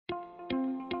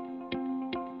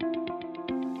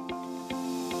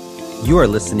You are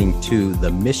listening to the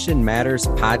Mission Matters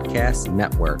Podcast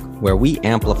Network, where we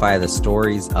amplify the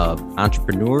stories of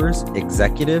entrepreneurs,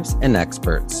 executives, and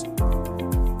experts.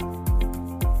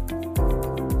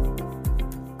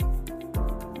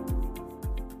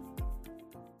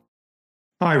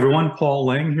 Hi, everyone. Paul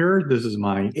Lang here. This is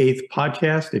my 8th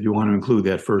podcast, if you want to include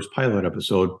that first pilot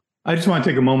episode. I just want to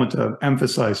take a moment to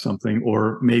emphasize something,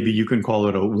 or maybe you can call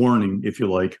it a warning, if you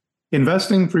like.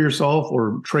 Investing for yourself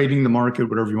or trading the market,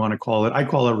 whatever you want to call it. I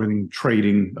call everything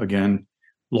trading again.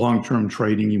 Long-term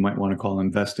trading, you might want to call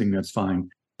investing, that's fine.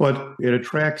 But it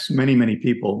attracts many, many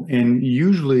people, and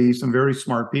usually some very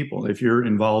smart people. If you're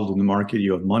involved in the market,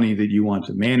 you have money that you want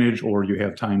to manage, or you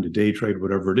have time to day trade,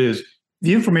 whatever it is.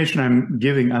 The information I'm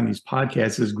giving on these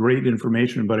podcasts is great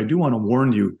information, but I do want to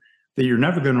warn you that you're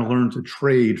never going to learn to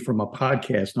trade from a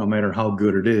podcast, no matter how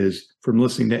good it is, from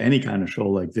listening to any kind of show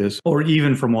like this, or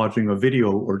even from watching a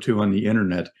video or two on the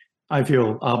internet. I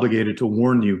feel obligated to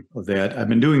warn you of that. I've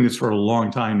been doing this for a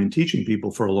long time and teaching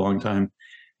people for a long time.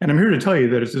 And I'm here to tell you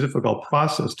that it's a difficult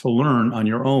process to learn on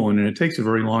your own, and it takes a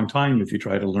very long time if you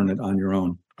try to learn it on your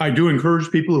own. I do encourage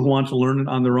people who want to learn it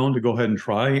on their own to go ahead and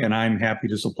try, and I'm happy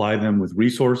to supply them with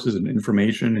resources and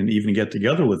information and even get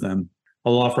together with them.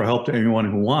 I'll offer help to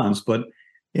anyone who wants, but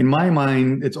in my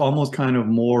mind, it's almost kind of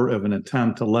more of an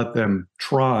attempt to let them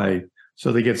try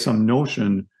so they get some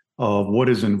notion of what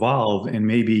is involved and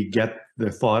maybe get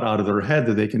the thought out of their head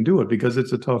that they can do it, because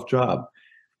it's a tough job.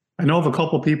 I know of a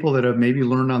couple people that have maybe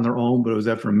learned on their own, but it was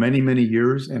after many, many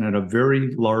years and at a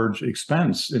very large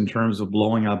expense in terms of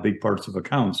blowing out big parts of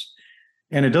accounts.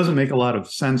 And it doesn't make a lot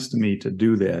of sense to me to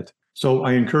do that. So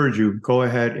I encourage you, go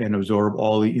ahead and absorb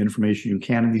all the information you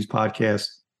can in these podcasts.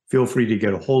 Feel free to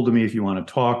get a hold of me if you want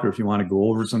to talk or if you want to go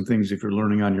over some things if you're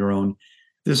learning on your own.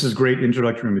 This is great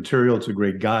introductory material. It's a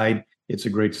great guide. It's a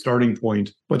great starting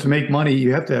point. But to make money,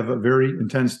 you have to have a very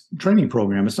intense training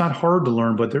program. It's not hard to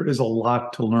learn, but there is a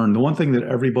lot to learn. The one thing that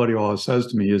everybody always says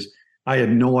to me is, I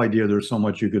had no idea there's so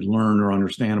much you could learn or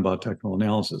understand about technical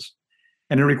analysis.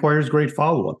 And it requires great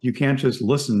follow-up. You can't just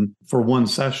listen for one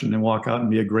session and walk out and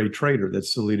be a great trader.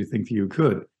 That's silly to think that you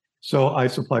could. So I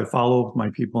supply follow-up with my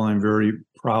people, and I'm very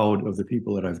proud of the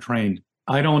people that I've trained.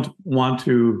 I don't want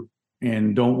to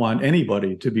and don't want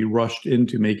anybody to be rushed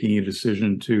into making a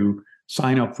decision to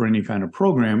sign up for any kind of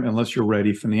program unless you're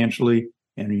ready financially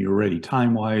and you're ready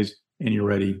time-wise and you're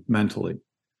ready mentally.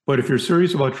 But if you're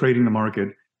serious about trading the market,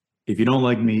 if you don't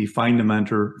like me, find a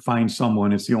mentor, find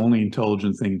someone. It's the only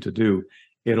intelligent thing to do.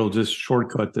 It'll just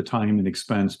shortcut the time and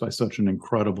expense by such an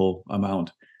incredible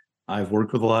amount. I've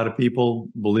worked with a lot of people.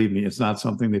 Believe me, it's not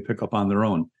something they pick up on their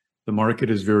own. The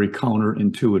market is very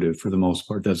counterintuitive for the most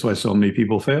part. That's why so many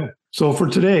people fail. So for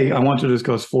today, I want to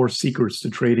discuss 4 secrets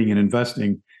to trading and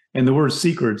investing. And the word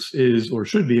secrets is, or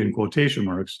should be in quotation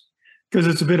marks, because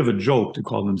it's a bit of a joke to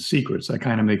call them secrets. I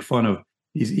kind of make fun of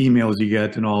these emails you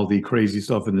get and all the crazy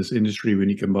stuff in this industry when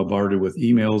you can bombard it with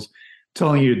emails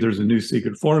telling you there's a new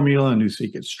secret formula, a new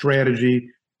secret strategy,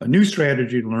 a new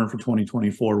strategy to learn for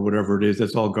 2024, whatever it is.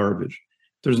 That's all garbage.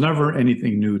 There's never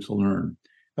anything new to learn.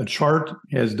 A chart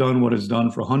has done what it's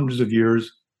done for hundreds of years.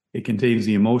 It contains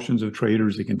the emotions of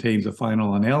traders. It contains a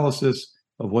final analysis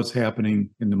of what's happening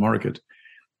in the market.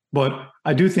 But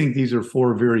I do think these are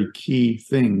 4 very key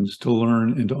things to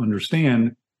learn and to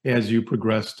understand as you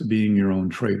progress to being your own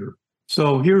trader.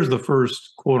 So here's the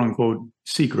first quote unquote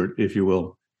secret, if you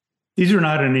will. These are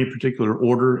not in any particular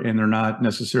order, and they're not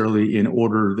necessarily in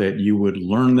order that you would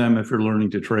learn them if you're learning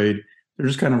to trade. They're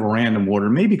just kind of a random order,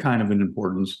 maybe kind of an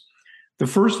importance. The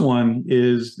first one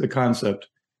is the concept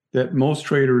that most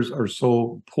traders are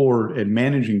so poor at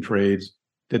managing trades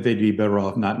that they'd be better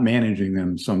off not managing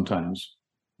them sometimes.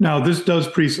 Now, this does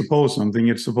presuppose something.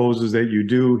 It supposes that you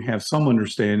do have some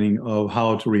understanding of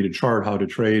how to read a chart, how to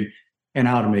trade, and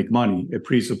how to make money. It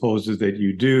presupposes that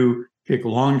you do pick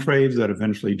long trades that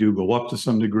eventually do go up to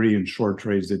some degree and short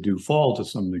trades that do fall to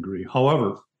some degree.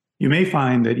 However, you may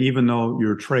find that even though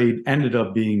your trade ended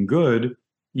up being good,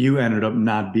 you ended up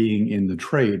not being in the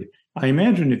trade. I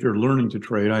imagine if you're learning to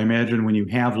trade, I imagine when you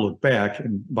have looked back,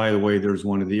 and by the way, there's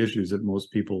one of the issues that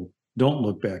most people don't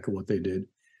look back at what they did.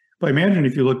 But imagine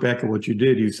if you look back at what you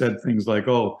did, you said things like,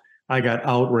 oh, I got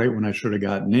out right when I should have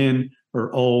gotten in,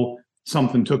 or, oh,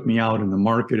 something took me out in the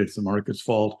market, it's the market's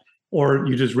fault. Or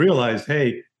you just realized,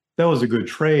 hey, that was a good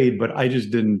trade, but I just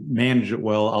didn't manage it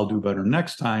well. I'll do better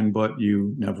next time, but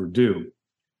you never do.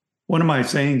 One of my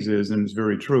sayings is, and it's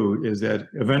very true, is that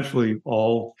eventually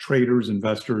all traders,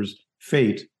 investors'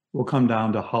 fate will come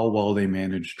down to how well they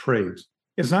manage trades.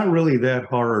 It's not really that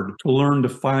hard to learn to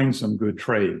find some good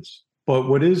trades. But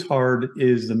what is hard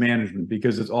is the management,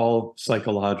 because it's all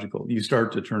psychological. You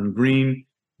start to turn green,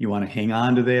 You want to hang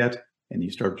on to that, and you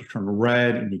start to turn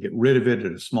red and you get rid of it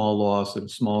at a small loss, at a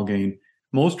small gain.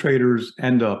 Most traders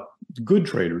end up, good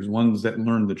traders, ones that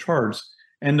learn the charts,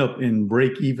 end up in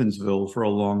break-evensville for a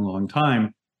long, long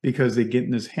time because they get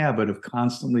in this habit of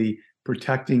constantly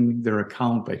protecting their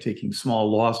account by taking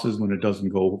small losses when it doesn't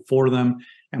go for them,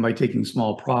 and by taking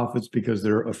small profits because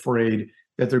they're afraid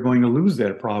that they're going to lose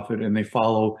that profit, and they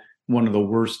follow one of the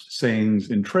worst sayings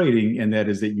in trading, and that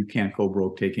is that you can't go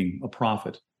broke taking a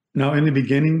profit. Now, in the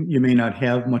beginning, you may not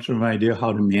have much of an idea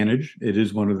how to manage. It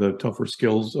is one of the tougher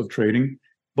skills of trading.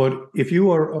 But if you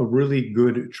are a really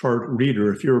good chart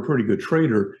reader, if you're a pretty good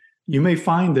trader, you may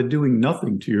find that doing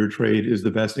nothing to your trade is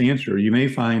the best answer. You may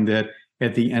find that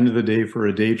at the end of the day for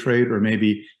a day trade, or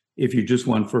maybe if you just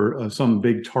went for some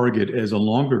big target as a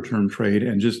longer term trade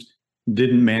and just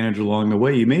didn't manage along the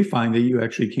way, you may find that you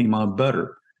actually came out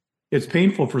better. It's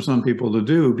painful for some people to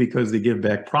do because they give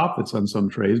back profits on some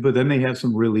trades, but then they have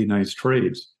some really nice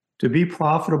trades. To be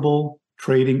profitable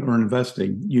trading or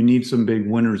investing, you need some big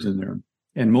winners in there.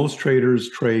 And most traders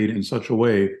trade in such a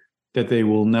way that they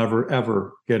will never,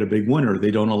 ever get a big winner. They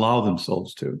don't allow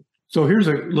themselves to. So here's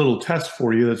a little test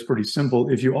for you that's pretty simple.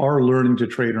 If you are learning to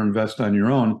trade or invest on your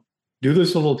own, do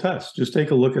this little test. Just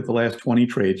take a look at the last 20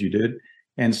 trades you did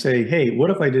and say, hey,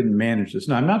 what if I didn't manage this?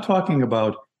 Now, I'm not talking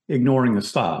about ignoring a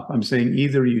stop. I'm saying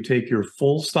either you take your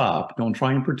full stop, don't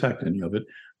try and protect any of it,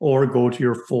 or go to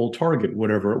your full target,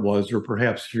 whatever it was, or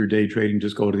perhaps if you're day trading,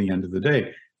 just go to the end of the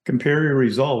day. Compare your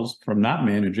results from not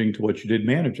managing to what you did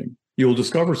managing. You'll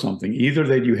discover something, either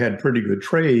that you had pretty good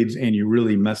trades and you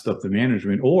really messed up the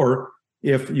management, or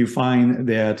if you find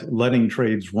that letting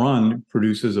trades run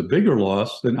produces a bigger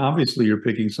loss, then obviously you're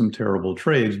picking some terrible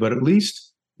trades, but at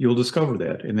least you'll discover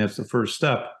that. And that's the first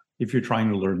step if you're trying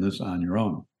to learn this on your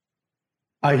own.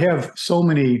 I have so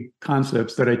many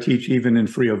concepts that I teach even in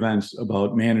free events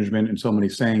about management, and so many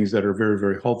sayings that are very,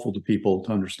 very helpful to people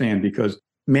to understand, because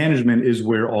management is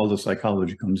where all the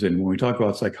psychology comes in. When we talk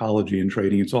about psychology and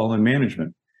trading, it's all in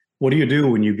management. What do you do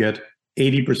when you get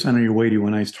 80% of your way to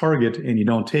a nice target and you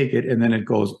don't take it, and then it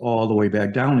goes all the way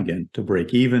back down again to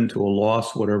break even, to a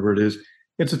loss, whatever it is?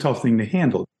 It's a tough thing to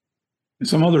handle.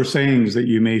 Some other sayings that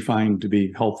you may find to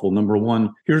be helpful. Number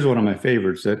one, here's one of my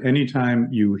favorites, that anytime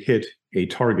you hit a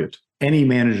target, any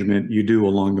management you do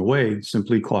along the way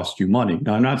simply costs you money.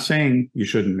 Now, I'm not saying you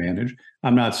shouldn't manage.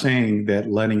 I'm not saying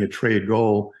that letting a trade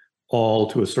go all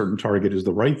to a certain target is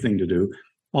the right thing to do.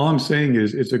 All I'm saying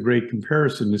is it's a great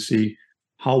comparison to see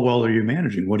how well are you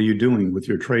managing? What are you doing with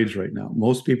your trades right now?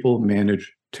 Most people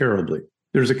manage terribly.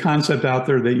 There's a concept out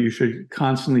there that you should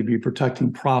constantly be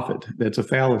protecting profit. That's a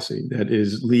fallacy. That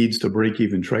leads to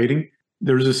break-even trading.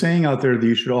 There's a saying out there that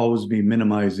you should always be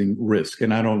minimizing risk.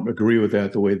 And I don't agree with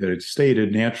that the way that it's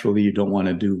stated. Naturally, you don't want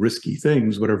to do risky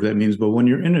things, whatever that means. But when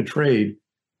you're in a trade,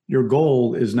 your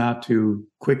goal is not to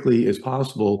quickly as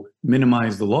possible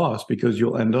minimize the loss, because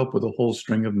you'll end up with a whole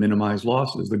string of minimized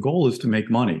losses. The goal is to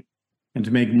make money. And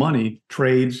to make money,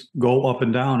 trades go up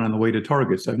and down on the way to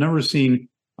targets. I've never seen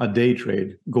a day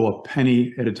trade go a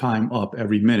penny at a time up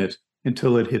every minute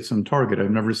until it hits some target.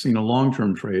 I've never seen a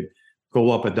long-term trade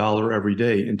go up $1 every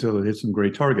day until it hits some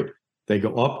great target. They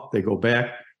go up, they go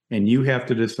back, and you have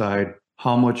to decide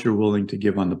how much you're willing to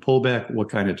give on the pullback, what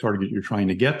kind of target you're trying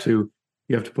to get to.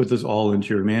 You have to put this all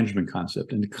into your management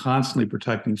concept, and constantly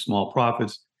protecting small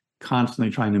profits,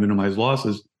 constantly trying to minimize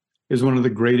losses is one of the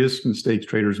greatest mistakes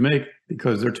traders make,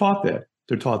 because they're taught that.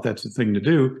 They're taught that's the thing to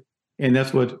do. And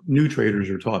that's what new traders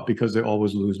are taught, because they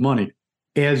always lose money.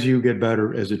 As you get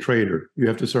better as a trader, you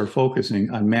have to start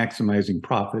focusing on maximizing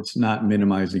profits, not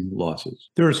minimizing losses.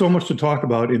 There is so much to talk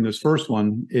about in this first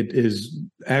one. It is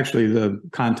actually the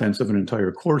contents of an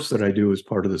entire course that I do as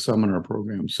part of the seminar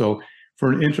program. So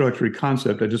for an introductory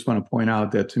concept, I just want to point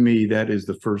out that to me, that is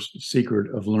the first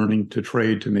secret of learning to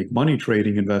trade, to make money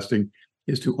trading, investing,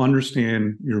 is to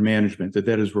understand your management,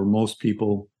 that is where most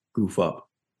people goof up.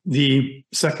 The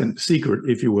second secret,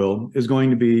 if you will, is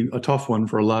going to be a tough one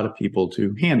for a lot of people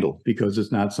to handle, because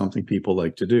it's not something people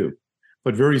like to do.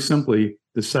 But very simply,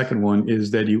 the second one is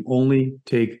that you only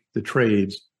take the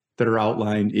trades that are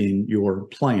outlined in your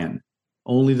plan,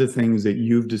 only the things that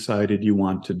you've decided you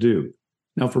want to do.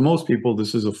 Now, for most people,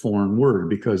 this is a foreign word,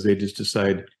 because they just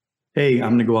decide, hey,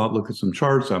 I'm going to go out, look at some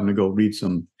charts, I'm going to go read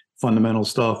some fundamental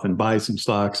stuff and buy some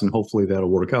stocks, and hopefully that'll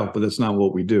work out. But that's not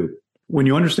what we do. When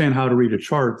you understand how to read a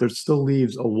chart, there still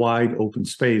leaves a wide open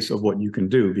space of what you can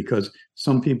do, because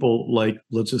some people like,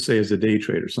 let's just say as a day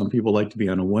trader, some people like to be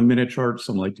on a 1-minute chart,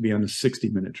 some like to be on a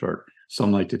 60-minute chart,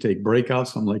 some like to take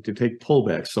breakouts, some like to take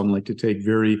pullbacks, some like to take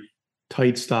very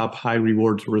tight stop, high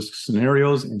rewards risk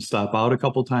scenarios and stop out a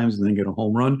couple times and then get a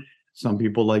home run. Some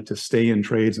people like to stay in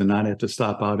trades and not have to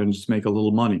stop out and just make a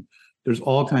little money. There's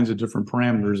all kinds of different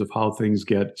parameters of how things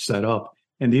get set up.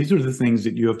 And these are the things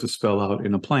that you have to spell out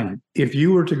in a plan. If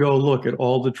you were to go look at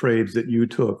all the trades that you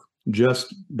took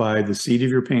just by the seat of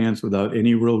your pants without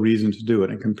any real reason to do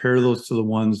it and compare those to the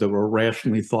ones that were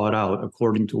rationally thought out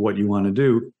according to what you want to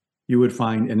do, you would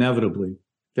find inevitably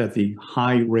that the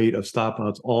high rate of stop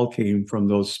outs all came from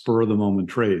those spur of the moment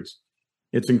trades.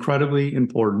 It's incredibly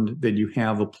important that you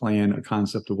have a plan, a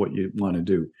concept of what you want to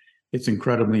do. It's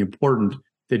incredibly important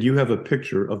that you have a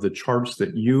picture of the charts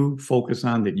that you focus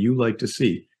on, that you like to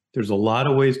see. There's a lot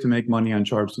of ways to make money on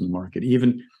charts in the market.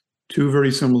 Even two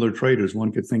very similar traders,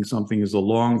 one could think something is a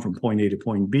long from point A to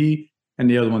point B, and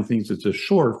the other one thinks it's a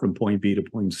short from point B to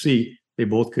point C. They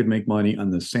both could make money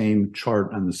on the same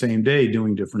chart on the same day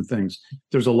doing different things.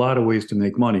 There's a lot of ways to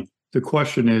make money. The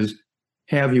question is,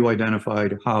 have you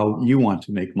identified how you want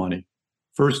to make money?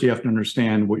 First, you have to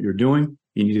understand what you're doing.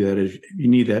 You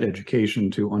need that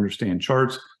education to understand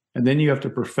charts, and then you have to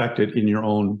perfect it in your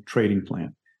own trading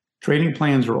plan. Trading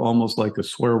plans are almost like a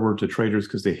swear word to traders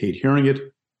because they hate hearing it.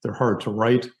 They're hard to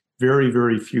write. Very,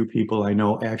 very few people I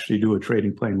know actually do a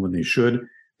trading plan when they should.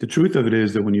 The truth of it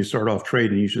is that when you start off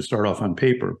trading, you should start off on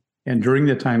paper. And during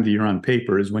the time that you're on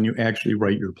paper is when you actually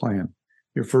write your plan.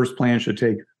 Your first plan should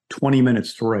take 20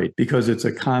 minutes to write because it's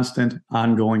a constant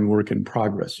ongoing work in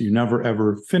progress. You never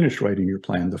ever finish writing your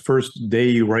plan. The first day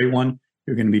you write one,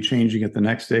 you're going to be changing it the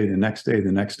next day, the next day,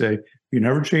 the next day. You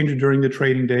never change it during the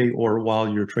trading day or while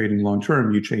you're trading long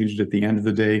term. You change it at the end of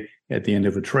the day, at the end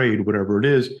of a trade, whatever it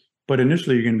is. But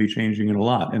initially, you're going to be changing it a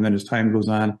lot. And then as time goes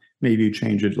on, maybe you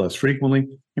change it less frequently.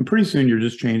 And pretty soon, you're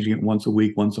just changing it once a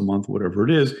week, once a month, whatever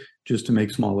it is, just to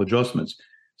make small adjustments.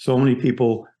 So many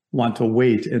people want to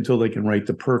wait until they can write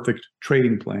the perfect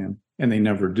trading plan, and they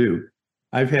never do.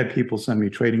 I've had people send me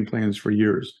trading plans for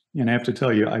years, and I have to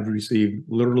tell you, I've received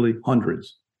literally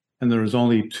hundreds, and there's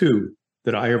only two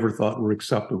that I ever thought were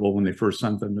acceptable when they first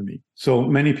sent them to me. So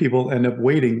many people end up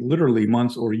waiting literally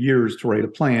months or years to write a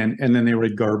plan, and then they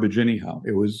write garbage anyhow.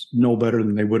 It was no better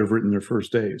than they would have written their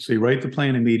first day. So you write the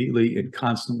plan immediately and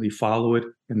constantly follow it,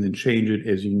 and then change it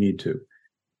as you need to.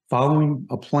 Following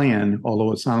a plan,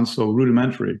 although it sounds so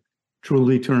rudimentary,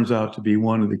 truly turns out to be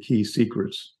one of the key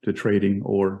secrets to trading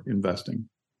or investing.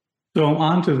 So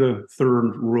on to the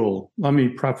third rule. Let me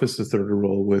preface the third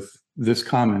rule with this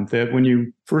comment that when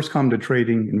you first come to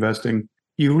trading, investing,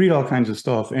 you read all kinds of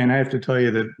stuff. And I have to tell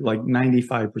you that like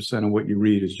 95% of what you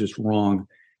read is just wrong.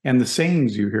 And the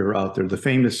sayings you hear out there, the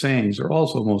famous sayings, are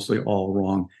also mostly all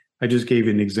wrong. I just gave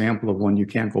you an example of one: you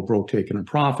can't go broke taking a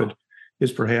profit.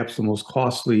 Is perhaps the most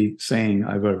costly saying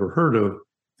I've ever heard of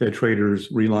that traders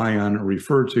rely on or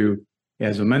refer to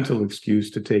as a mental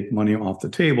excuse to take money off the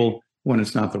table when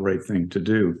it's not the right thing to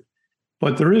do.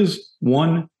 But there is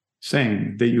one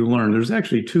saying that you learn. There's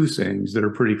actually two sayings that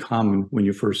are pretty common when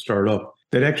you first start up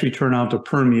that actually turn out to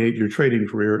permeate your trading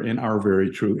career and are very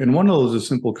true. And one of those is a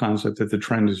simple concept that the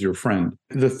trend is your friend.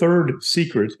 The third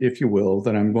secret, if you will,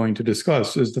 that I'm going to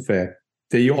discuss is the fact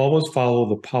that you always follow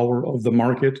the power of the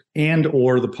market and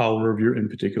or the power of your in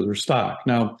particular stock.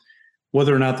 Now,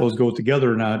 whether or not those go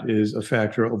together or not is a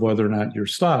factor of whether or not your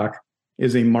stock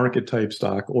is a market type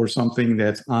stock or something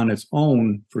that's on its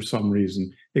own for some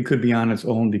reason. It could be on its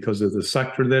own because of the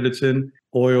sector that it's in.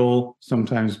 Oil,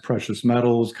 sometimes precious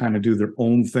metals kind of do their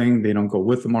own thing. They don't go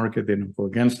with the market. They don't go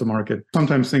against the market.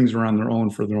 Sometimes things are on their own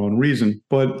for their own reason.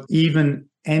 But even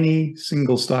any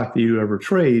single stock that you ever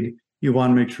trade, you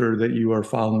want to make sure that you are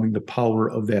following the power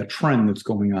of that trend that's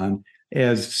going on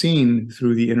as seen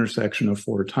through the intersection of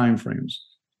 4 timeframes.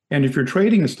 And if you're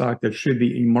trading a stock that should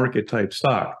be a market type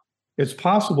stock, it's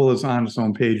possible it's on its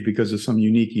own page because of some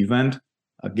unique event,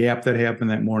 a gap that happened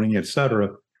that morning, etc.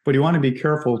 But you want to be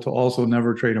careful to also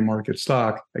never trade a market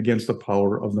stock against the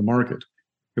power of the market.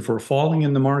 If we're falling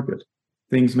in the market,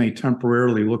 things may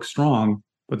temporarily look strong,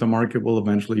 but the market will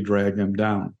eventually drag them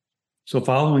down. So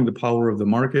following the power of the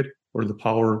market or the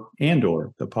power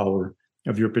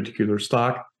of your particular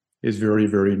stock is very,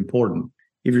 very important.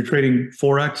 If you're trading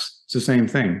Forex, it's the same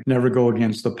thing. Never go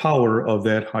against the power of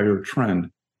that higher trend.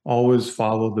 Always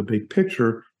follow the big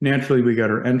picture. Naturally, we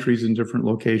got our entries in different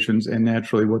locations, and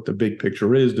naturally what the big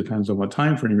picture is depends on what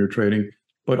time frame you're trading,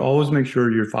 but always make sure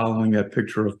you're following that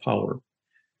picture of power.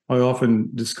 I often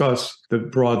discuss the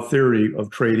broad theory of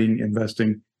trading,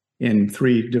 investing in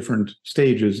 3 different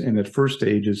stages, and that first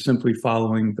stage is simply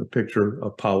following the picture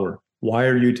of power. Why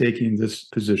are you taking this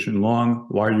position long?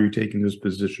 Why are you taking this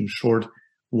position short?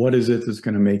 What is it that's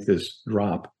going to make this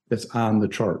drop that's on the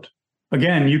chart?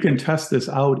 Again, you can test this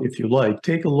out if you like.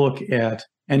 Take a look at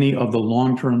any of the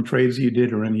long-term trades you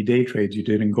did or any day trades you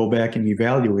did and go back and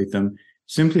evaluate them.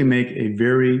 Simply make a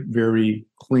very, very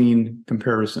clean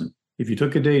comparison. If you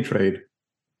took a day trade,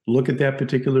 look at that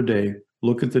particular day,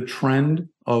 look at the trend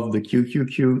of the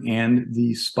QQQ and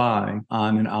the SPY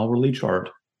on an hourly chart,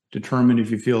 determine if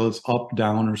you feel it's up,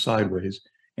 down, or sideways,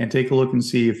 and take a look and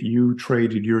see if you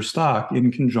traded your stock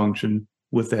in conjunction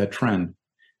with that trend.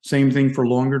 Same thing for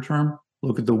longer term.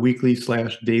 Look at the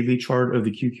weekly/daily chart of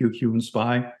the QQQ and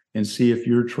SPY and see if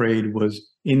your trade was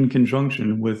in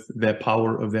conjunction with that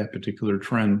power of that particular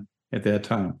trend at that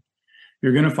time.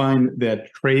 You're going to find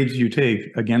that trades you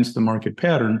take against the market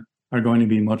pattern are going to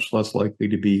be much less likely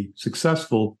to be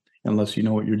successful unless you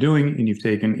know what you're doing and you've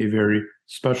taken a very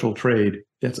special trade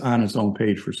that's on its own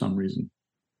page for some reason.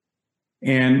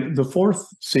 And the fourth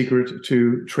secret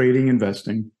to trading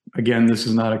investing, again, this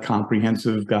is not a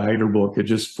comprehensive guide or book. It's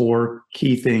just 4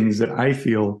 key things that I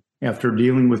feel, after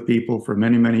dealing with people for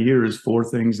many, many years, 4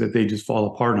 things that they just fall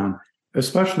apart on.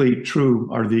 Especially true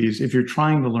are these if you're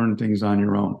trying to learn things on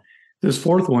your own. This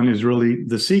 4th one is really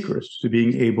the secret to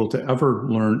being able to ever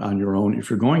learn on your own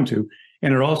if you're going to.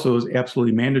 And it also is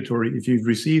absolutely mandatory if you've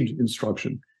received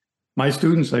instruction. My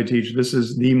students I teach, this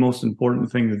is the most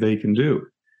important thing that they can do.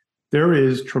 There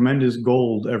is tremendous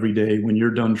gold every day when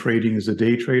you're done trading as a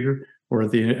day trader or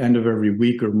at the end of every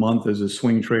week or month as a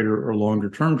swing trader or longer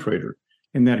term trader.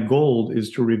 And that gold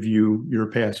is to review your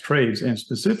past trades and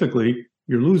specifically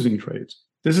your losing trades.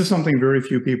 This is something very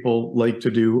few people like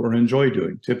to do or enjoy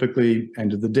doing. Typically,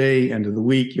 end of the day, end of the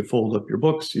week, you fold up your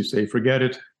books, you say, forget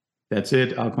it. That's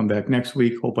it. I'll come back next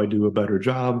week. Hope I do a better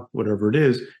job, whatever it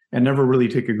is, and never really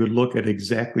take a good look at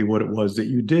exactly what it was that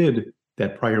you did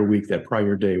that prior week, that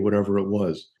prior day, whatever it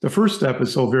was. The first step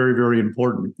is so very, very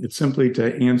important. It's simply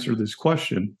to answer this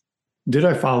question. Did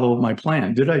I follow my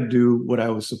plan? Did I do what I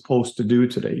was supposed to do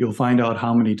today? You'll find out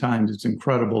how many times it's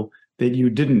incredible that you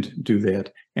didn't do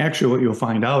that. Actually, what you'll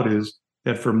find out is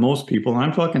that for most people, and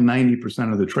I'm talking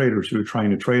 90% of the traders who are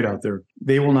trying to trade out there,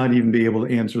 they will not even be able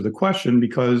to answer the question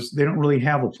because they don't really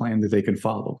have a plan that they can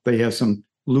follow. They have some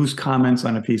loose comments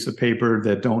on a piece of paper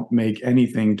that don't make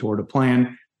anything toward a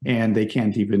plan, and they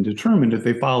can't even determine if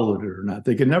they followed it or not.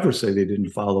 They can never say they didn't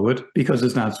follow it because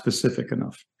it's not specific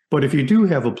enough. But if you do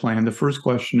have a plan, the first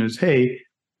question is, hey,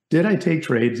 did I take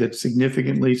trades that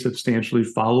significantly, substantially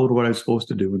followed what I was supposed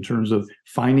to do in terms of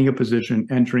finding a position,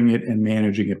 entering it, and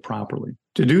managing it properly?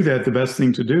 To do that, the best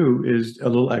thing to do is a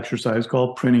little exercise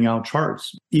called printing out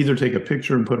charts. Either take a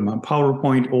picture and put them on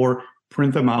PowerPoint or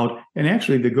print them out. And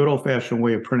actually, the good old-fashioned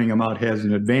way of printing them out has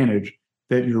an advantage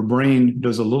that your brain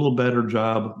does a little better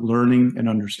job learning and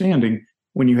understanding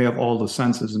when you have all the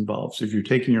senses involved. So if you're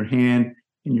taking your hand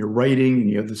and you're writing and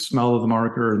you have the smell of the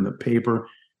marker and the paper,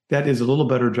 that is a little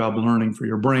better job learning for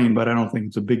your brain, but I don't think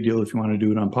it's a big deal if you want to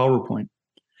do it on PowerPoint.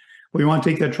 Well, you want to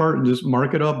take that chart and just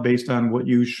mark it up based on what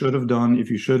you should have done. If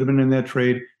you should have been in that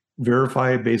trade,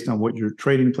 verify it based on what your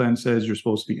trading plan says you're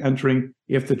supposed to be entering,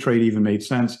 if the trade even made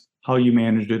sense, how you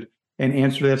managed it, and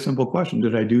answer that simple question.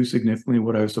 Did I do significantly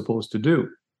what I was supposed to do?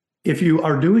 If you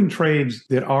are doing trades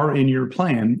that are in your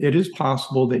plan, it is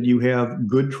possible that you have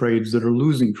good trades that are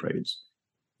losing trades.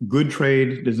 Good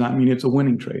trade does not mean it's a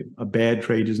winning trade. A bad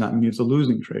trade does not mean it's a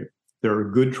losing trade. There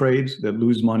are good trades that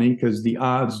lose money because the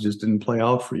odds just didn't play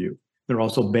out for you. There are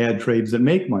also bad trades that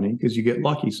make money because you get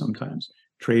lucky sometimes.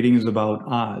 Trading is about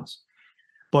odds.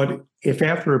 But if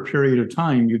after a period of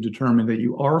time you determine that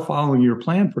you are following your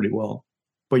plan pretty well,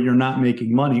 but you're not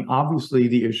making money, obviously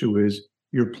the issue is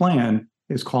your plan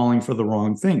is calling for the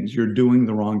wrong things. You're doing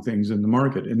the wrong things in the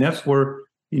market. And that's where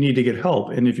you need to get help.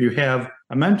 And if you have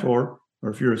a mentor, or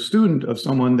if you're a student of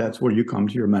someone, that's where you come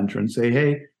to your mentor and say,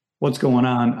 hey, what's going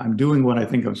on? I'm doing what I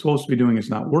think I'm supposed to be doing. It's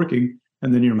not working.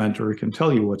 And then your mentor can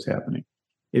tell you what's happening.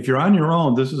 If you're on your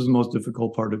own, this is the most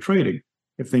difficult part of trading.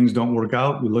 If things don't work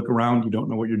out, you look around, you don't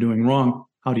know what you're doing wrong.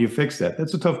 How do you fix that?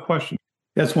 That's a tough question.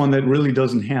 That's one that really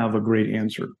doesn't have a great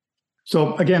answer.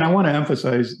 So again, I want to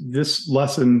emphasize this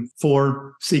lesson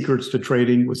 4 secrets to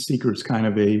trading, with secrets kind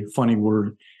of a funny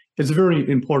word. It's a very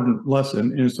important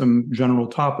lesson in some general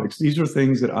topics. These are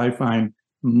things that I find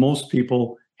most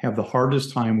people have the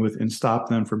hardest time with and stop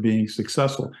them from being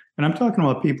successful. And I'm talking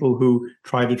about people who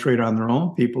try to trade on their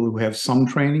own, people who have some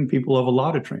training, people who have a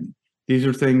lot of training. These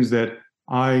are things that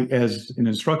I, as an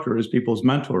instructor, as people's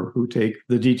mentor who take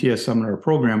the DTS seminar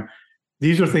program,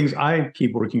 these are things I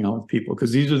keep working on with people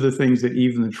because these are the things that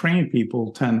even the trained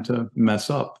people tend to mess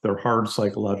up. They're hard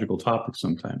psychological topics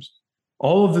sometimes.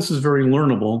 All of this is very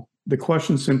learnable. The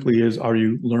question simply is, are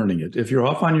you learning it? If you're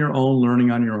off on your own,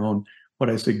 learning on your own, what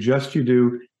I suggest you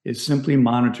do is simply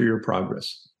monitor your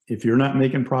progress. If you're not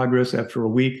making progress after a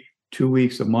week, 2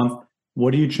 weeks, a month,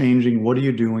 What are you changing? What are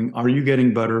you doing? Are you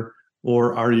getting better?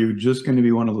 Or are you just going to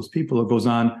be one of those people that goes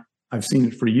on? I've seen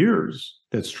it for years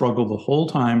that struggle the whole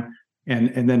time.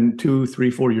 And then 2, 3,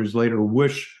 4 years later,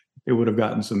 wish they would have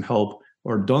gotten some help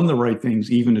or done the right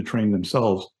things, even to train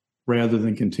themselves, rather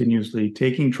than continuously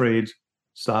taking trades,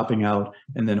 stopping out,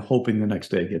 and then hoping the next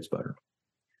day gets better.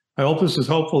 I hope this is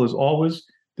helpful. As always,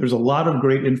 there's a lot of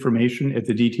great information at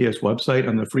the DTS website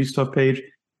on the free stuff page.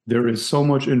 There is so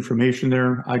much information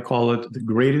there. I call it the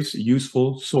greatest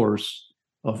useful source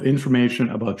of information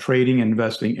about trading and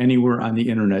investing anywhere on the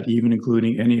internet, even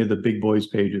including any of the big boys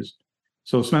pages.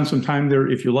 So spend some time there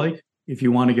if you like. If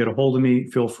you want to get a hold of me,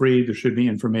 feel free. There should be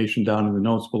information down in the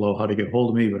notes below how to get a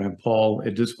hold of me, but I'm Paul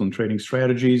at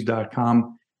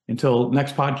disciplinedtradingstrategies.com. Until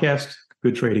next podcast,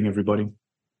 good trading, everybody.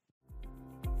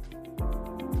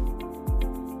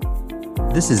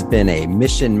 This has been a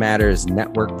Mission Matters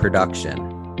Network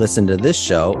production. Listen to this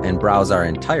show and browse our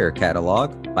entire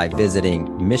catalog by visiting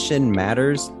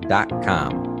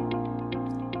missionmatters.com.